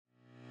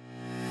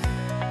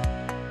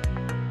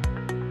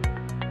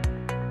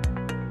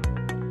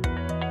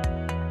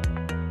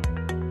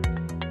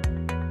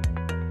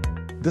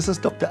This is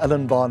Dr.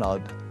 Alan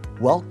Barnard.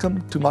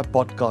 Welcome to my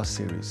podcast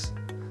series,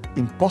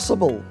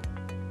 Impossible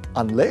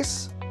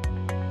Unless.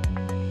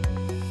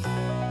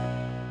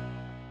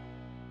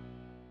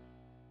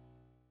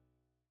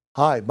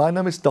 Hi, my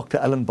name is Dr.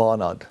 Alan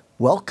Barnard.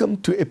 Welcome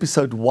to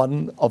episode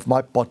 1 of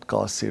my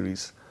podcast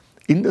series.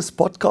 In this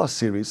podcast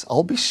series,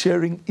 I'll be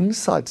sharing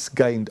insights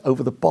gained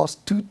over the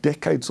past 2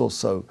 decades or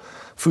so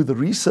through the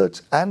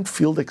research and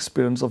field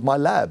experience of my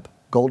lab,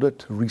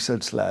 Goldert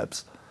Research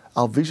Labs.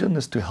 Our vision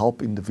is to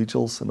help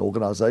individuals and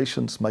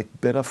organizations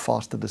make better,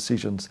 faster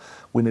decisions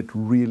when it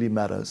really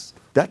matters.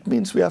 That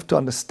means we have to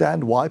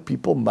understand why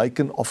people make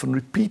and often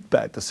repeat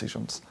bad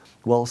decisions.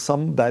 Well,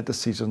 some bad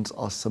decisions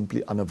are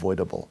simply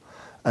unavoidable,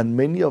 and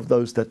many of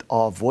those that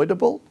are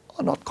avoidable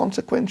are not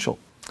consequential.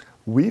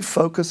 We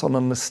focus on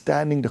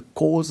understanding the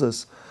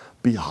causes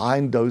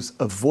behind those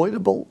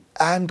avoidable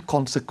and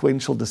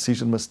consequential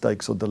decision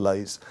mistakes or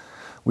delays.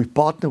 We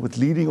partner with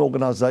leading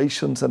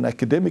organizations and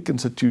academic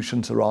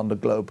institutions around the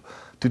globe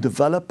to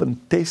develop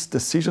and test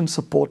decision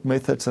support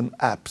methods and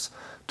apps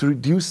to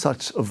reduce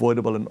such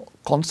avoidable and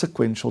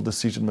consequential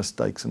decision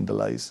mistakes and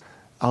delays.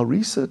 Our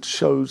research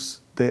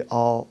shows there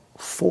are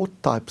 4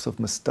 types of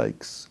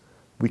mistakes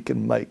we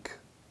can make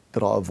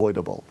that are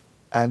avoidable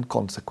and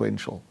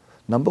consequential.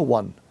 Number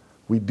 1,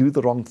 we do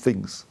the wrong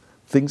things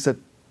that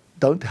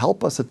don't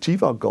help us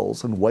achieve our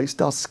goals and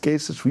waste our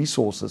scarcest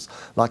resources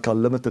like our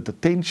limited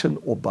attention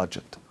or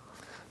budget.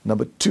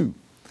 Number 2,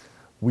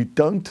 we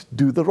don't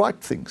do the right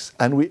things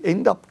and we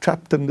end up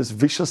trapped in this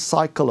vicious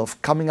cycle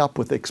of coming up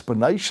with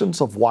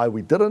explanations of why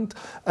we didn't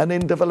and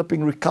then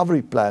developing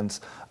recovery plans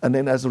and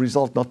then as a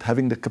result not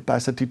having the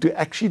capacity to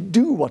actually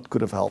do what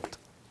could have helped.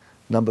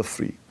 Number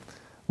 3,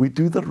 we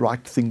do the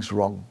right things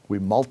wrong. We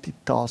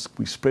multitask,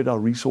 we spread our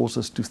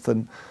resources too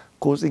thin,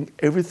 causing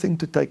everything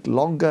to take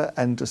longer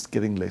and just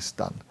getting less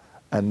done.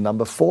 And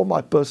number 4, my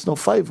personal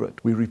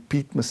favorite, we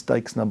repeat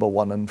mistakes number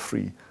 1 and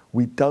 3.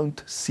 We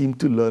don't seem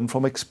to learn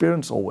from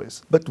experience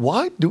always. But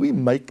why do we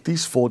make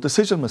these 4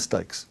 decision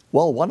mistakes?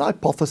 Well, one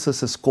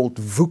hypothesis is called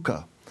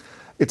VUCA.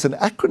 It's an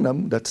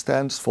acronym that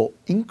stands for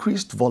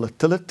increased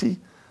volatility,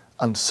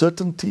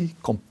 uncertainty,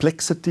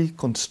 complexity,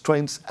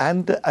 constraints,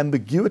 and the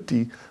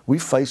ambiguity we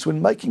face when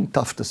making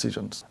tough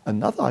decisions.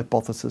 Another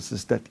hypothesis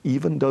is that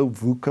even though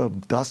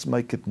VUCA does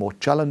make it more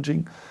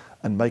challenging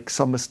and make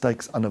some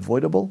mistakes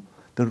unavoidable,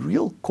 the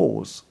real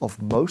cause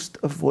of most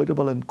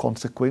avoidable and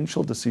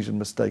consequential decision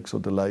mistakes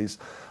or delays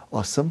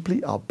are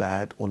simply our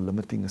bad or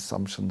limiting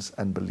assumptions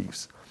and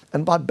beliefs.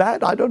 And by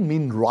bad, I don't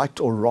mean right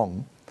or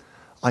wrong.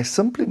 I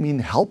simply mean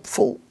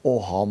helpful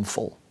or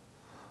harmful.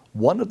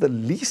 One of the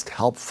least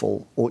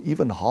helpful or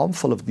even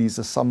harmful of these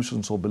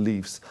assumptions or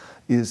beliefs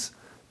is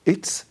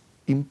it's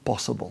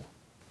impossible.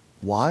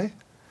 Why?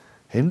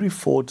 Henry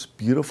Ford's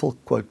beautiful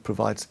quote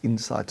provides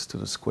insights to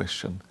this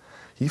question.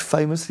 He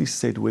famously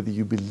said, whether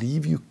you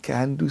believe you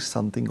can do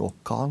something or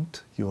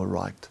can't, you are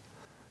right.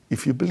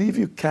 If you believe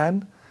you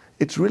can,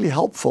 it's really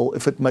helpful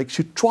if it makes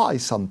you try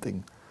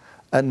something.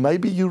 And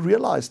maybe you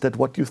realize that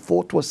what you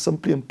thought was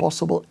simply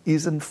impossible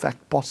is in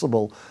fact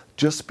possible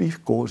just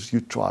because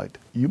you tried.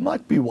 You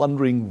might be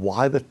wondering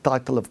why the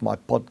title of my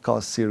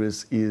podcast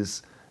series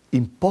is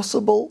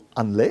Impossible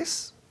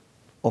Unless?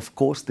 Of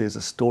course, there's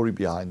a story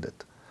behind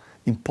it.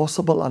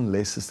 Impossible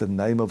Unless is the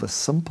name of a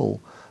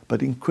simple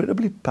but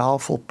incredibly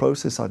powerful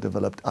process I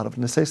developed out of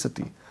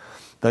necessity.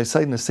 They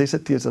say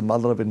necessity is the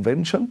mother of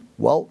invention.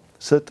 Well,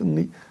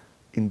 certainly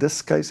in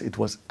this case, it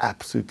was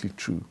absolutely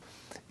true.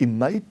 In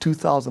May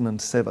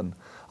 2007,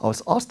 I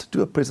was asked to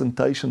do a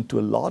presentation to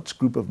a large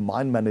group of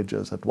mine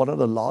managers at one of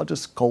the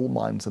largest coal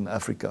mines in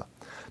Africa.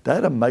 They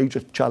had a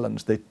major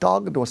challenge. Their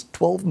target was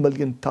 12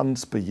 million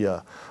tons per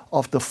year.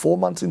 After 4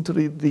 months into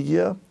the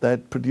year, they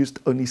had produced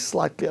only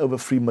slightly over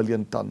 3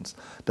 million tons.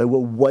 They were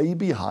way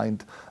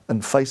behind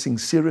and facing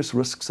serious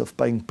risks of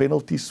paying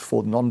penalties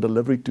for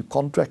non-delivery to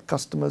contract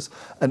customers,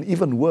 and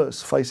even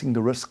worse, facing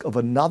the risk of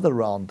another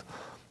round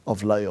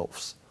of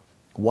layoffs.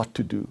 What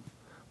to do?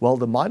 Well,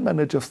 the mine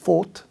manager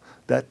thought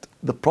that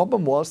the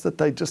problem was that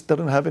they just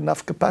didn't have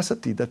enough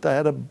capacity, that they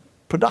had a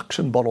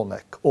production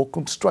bottleneck or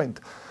constraint.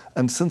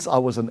 And since I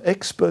was an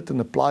expert in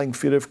applying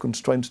theory of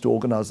constraints to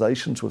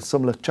organizations with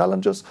similar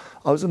challenges,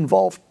 I was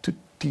involved to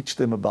teach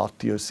them about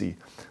TOC.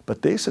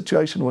 But their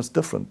situation was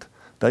different.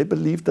 They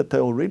believed that they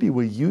already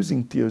were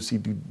using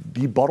TOC to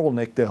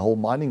debottleneck their whole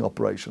mining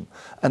operation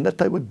and that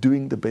they were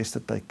doing the best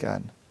that they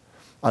can.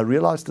 I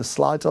realized the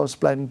slides I was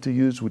planning to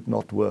use would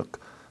not work,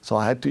 so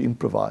I had to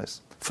improvise.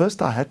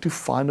 First, I had to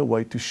find a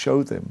way to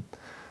show them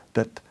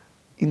that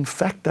in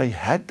fact they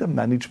had the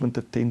management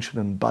attention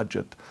and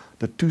budget,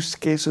 the 2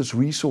 scarcest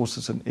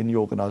resources in any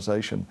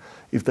organization,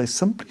 if they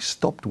simply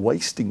stopped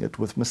wasting it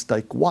with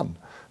mistake 1,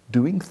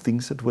 doing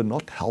things that were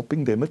not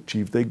helping them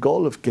achieve their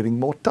goal of getting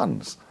more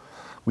tons.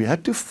 We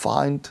had to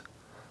find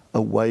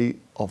a way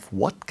of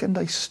what can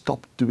they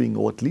stop doing,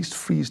 or at least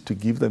freeze to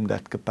give them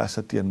that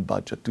capacity and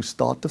budget to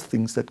start the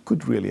things that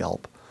could really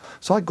help.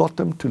 So I got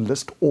them to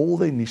list all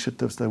the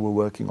initiatives they were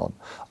working on.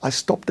 I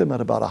stopped them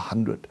at about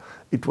 100.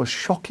 It was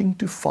shocking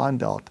to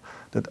find out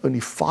that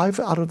only 5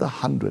 out of the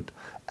 100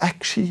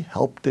 actually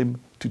helped them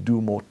to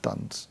do more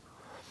tons.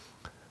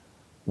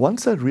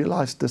 Once they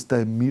realized this,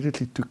 they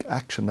immediately took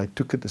action. They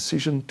took a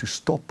decision to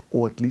stop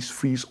or at least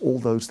freeze all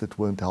those that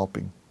weren't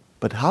helping.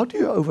 But how do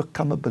you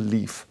overcome a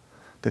belief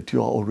that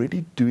you are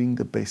already doing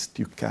the best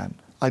you can?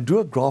 I drew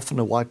a graph on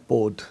a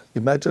whiteboard.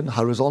 Imagine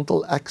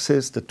horizontal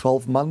axis the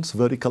 12 months,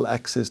 vertical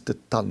axis the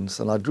tons.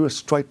 And I drew a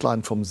straight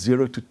line from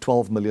 0 to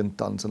 12 million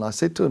tons. And I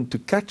said to him, to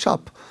catch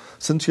up,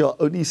 since you are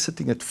only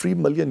sitting at 3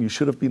 million, you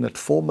should have been at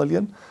 4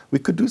 million. We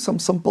could do some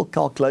simple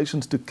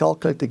calculations to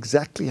calculate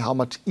exactly how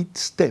much each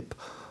step,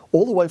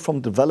 all the way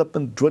from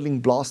development, drilling,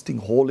 blasting,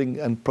 hauling,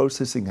 and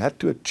processing, had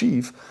to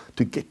achieve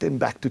to get them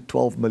back to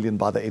 12 million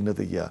by the end of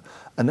the year.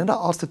 And then I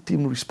asked the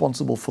team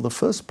responsible for the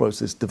first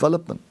process,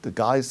 development, the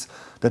guys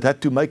that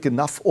had to make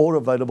enough ore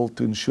available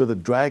to ensure the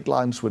drag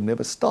lines were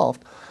never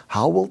starved,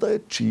 how will they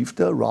achieve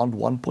the around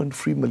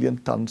 1.3 million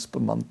tons per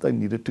month they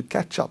needed to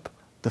catch up?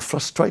 The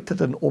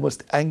frustrated and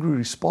almost angry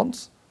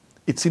response,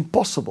 it's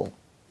impossible.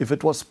 If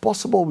it was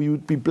possible, we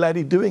would be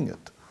bloody doing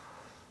it.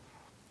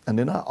 And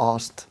then I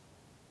asked,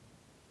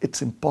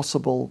 it's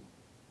impossible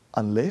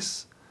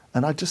unless,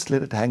 and I just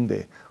let it hang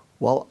there.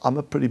 Well, I'm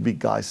a pretty big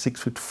guy,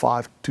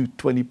 6'5",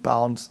 220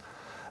 pounds.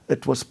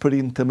 It was pretty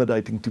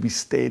intimidating to be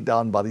stared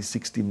down by these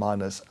 60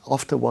 miners.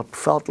 After what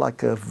felt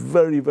like a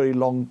very, very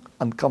long,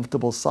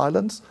 uncomfortable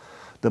silence,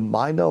 the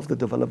miner of the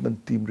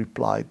development team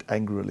replied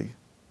angrily,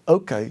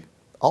 "Okay,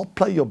 I'll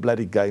play your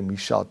bloody game," he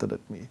shouted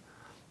at me,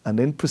 and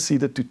then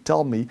proceeded to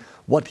tell me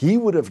what he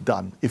would have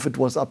done if it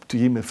was up to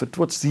him, if it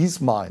was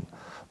his mine,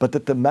 but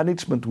that the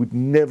management would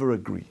never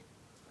agree.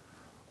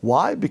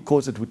 Why?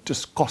 Because it would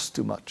just cost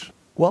too much.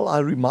 Well, I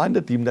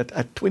reminded him that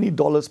at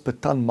 $20 per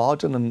ton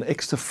margin and an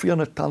extra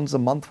 300 tons a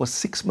month was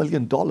 $6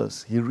 million.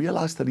 He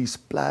realized that his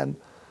plan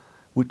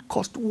would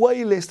cost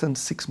way less than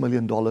 $6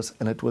 million,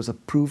 and it was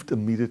approved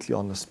immediately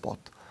on the spot.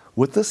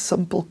 With this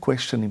simple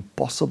question,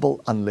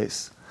 impossible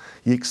unless,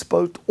 he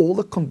exposed all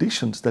the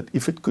conditions that,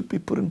 if it could be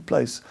put in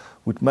place,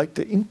 would make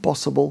the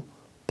impossible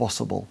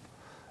possible.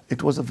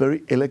 It was a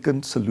very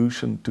elegant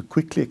solution to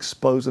quickly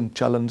expose and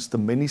challenge the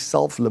many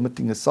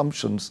self-limiting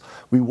assumptions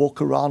we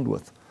walk around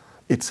with.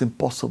 It's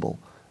impossible.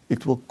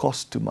 It will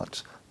cost too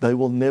much. They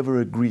will never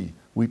agree.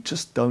 We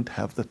just don't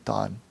have the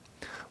time.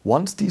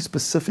 Once these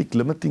specific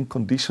limiting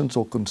conditions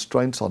or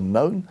constraints are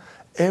known,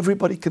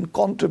 everybody can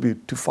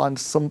contribute to find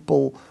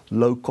simple,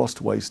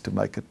 low-cost ways to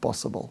make it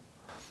possible.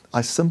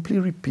 I simply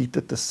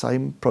repeated the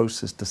same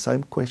process, the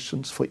same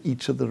questions for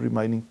each of the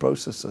remaining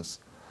processes.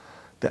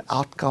 The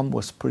outcome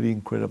was pretty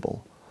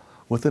incredible.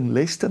 Within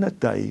less than a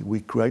day,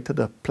 we created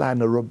a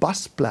plan, a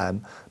robust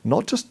plan,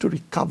 not just to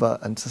recover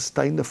and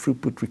sustain the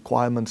throughput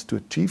requirements to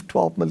achieve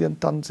 12 million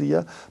tons a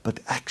year, but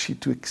actually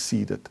to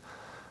exceed it.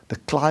 The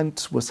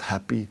client was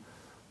happy,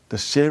 the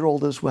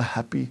shareholders were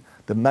happy,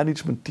 the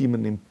management team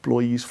and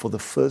employees for the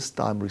first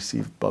time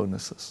received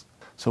bonuses.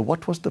 So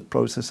what was the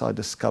process I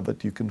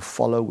discovered you can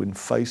follow when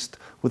faced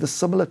with a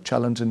similar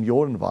challenge in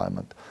your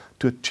environment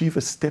to achieve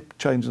a step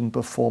change in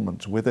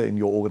performance, whether in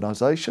your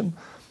organization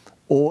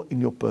or in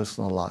your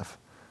personal life?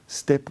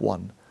 Step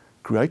 1,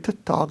 create a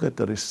target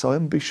that is so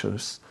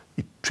ambitious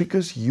it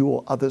triggers you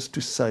or others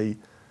to say,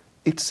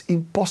 it's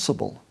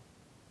impossible.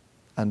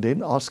 And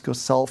then ask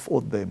yourself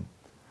or them,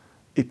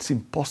 it's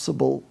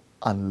impossible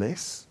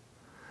unless?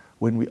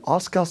 When we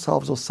ask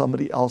ourselves or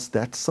somebody else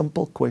that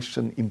simple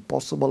question,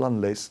 impossible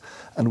unless,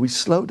 and we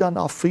slow down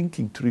our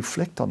thinking to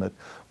reflect on it,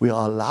 we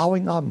are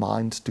allowing our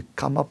minds to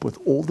come up with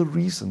all the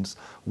reasons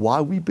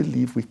why we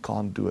believe we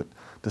can't do it,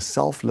 the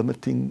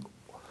self-limiting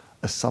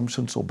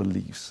assumptions or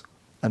beliefs.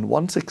 And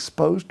once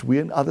exposed, we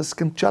and others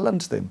can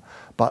challenge them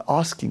by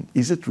asking,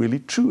 is it really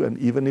true? And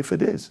even if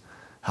it is,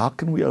 how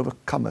can we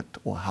overcome it?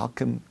 Or how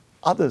can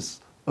others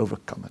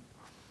overcome it?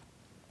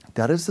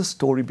 That is the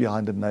story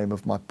behind the name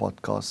of my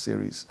podcast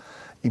series,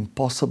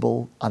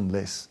 Impossible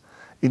Unless.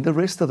 In the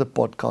rest of the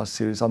podcast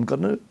series, I'm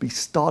going to be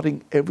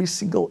starting every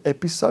single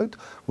episode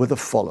with the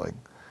following.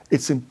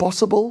 It's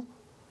impossible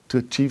to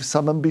achieve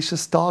some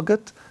ambitious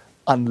target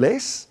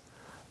unless,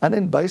 and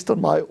then based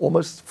on my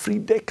almost 3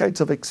 decades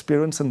of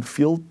experience in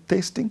field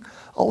testing,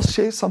 I'll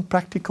share some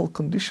practical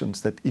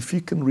conditions that, if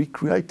you can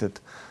recreate it,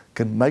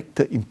 can make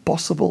the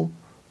impossible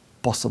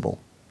possible.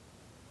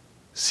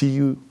 See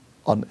you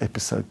on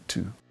episode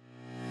 2.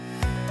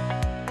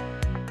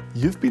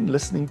 You've been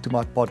listening to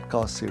my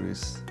podcast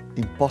series,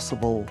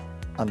 Impossible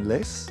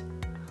Unless.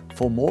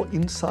 For more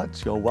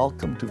insights, you're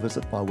welcome to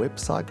visit my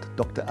website,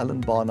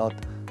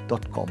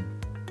 dralanbarnard.com.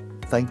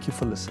 Thank you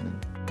for listening.